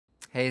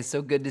Hey, it's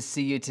so good to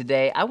see you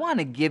today. I want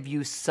to give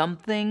you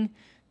something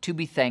to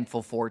be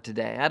thankful for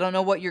today. I don't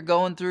know what you're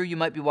going through. You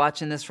might be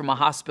watching this from a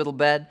hospital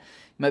bed.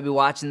 You might be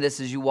watching this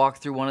as you walk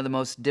through one of the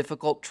most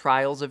difficult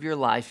trials of your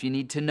life. You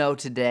need to know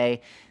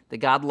today that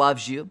God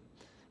loves you.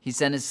 He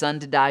sent His Son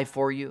to die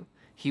for you.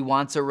 He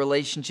wants a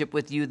relationship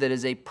with you that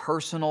is a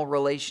personal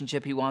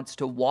relationship. He wants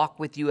to walk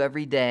with you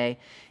every day,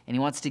 and He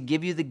wants to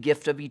give you the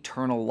gift of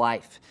eternal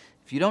life.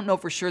 If you don't know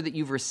for sure that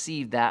you've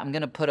received that, I'm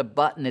going to put a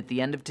button at the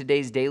end of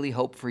today's Daily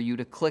Hope for you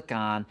to click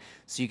on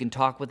so you can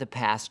talk with a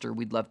pastor.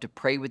 We'd love to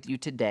pray with you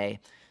today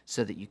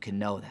so that you can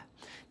know that.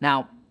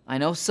 Now, I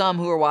know some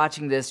who are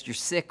watching this, you're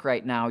sick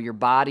right now, your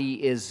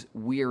body is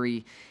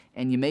weary,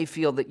 and you may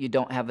feel that you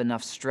don't have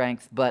enough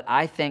strength, but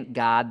I thank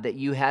God that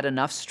you had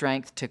enough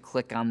strength to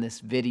click on this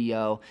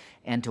video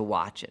and to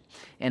watch it.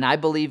 And I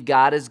believe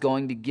God is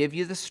going to give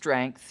you the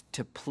strength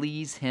to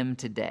please Him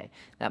today.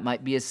 That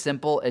might be as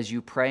simple as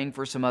you praying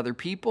for some other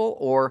people,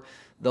 or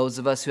those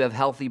of us who have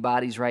healthy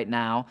bodies right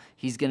now,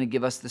 He's going to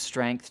give us the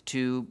strength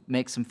to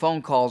make some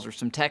phone calls or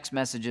some text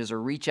messages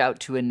or reach out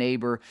to a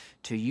neighbor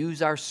to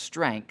use our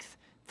strength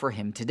for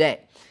Him today.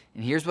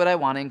 And here's what I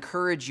want to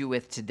encourage you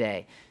with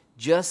today.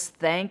 Just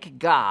thank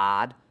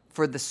God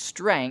for the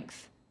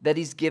strength that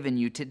He's given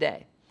you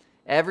today.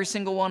 Every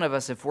single one of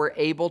us, if we're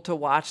able to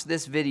watch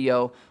this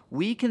video,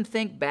 we can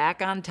think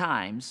back on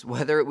times,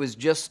 whether it was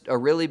just a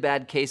really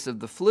bad case of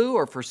the flu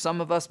or for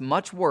some of us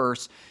much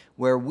worse,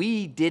 where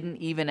we didn't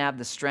even have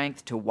the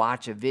strength to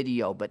watch a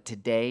video, but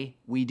today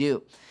we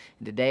do.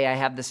 And today I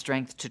have the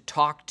strength to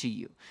talk to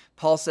you.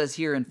 Paul says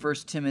here in 1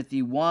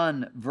 Timothy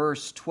 1,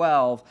 verse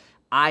 12,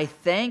 I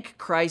thank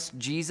Christ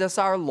Jesus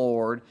our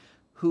Lord,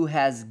 who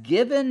has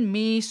given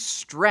me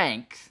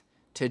strength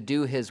to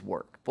do His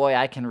work. Boy,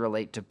 I can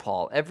relate to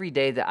Paul. Every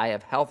day that I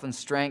have health and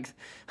strength,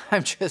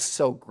 I'm just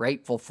so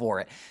grateful for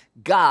it.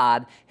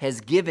 God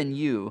has given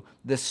you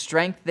the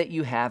strength that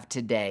you have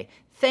today.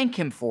 Thank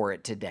Him for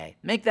it today.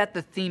 Make that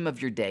the theme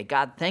of your day.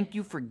 God, thank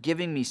you for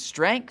giving me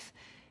strength.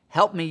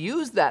 Help me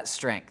use that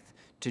strength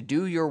to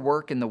do your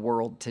work in the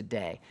world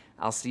today.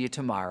 I'll see you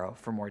tomorrow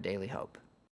for more Daily Hope.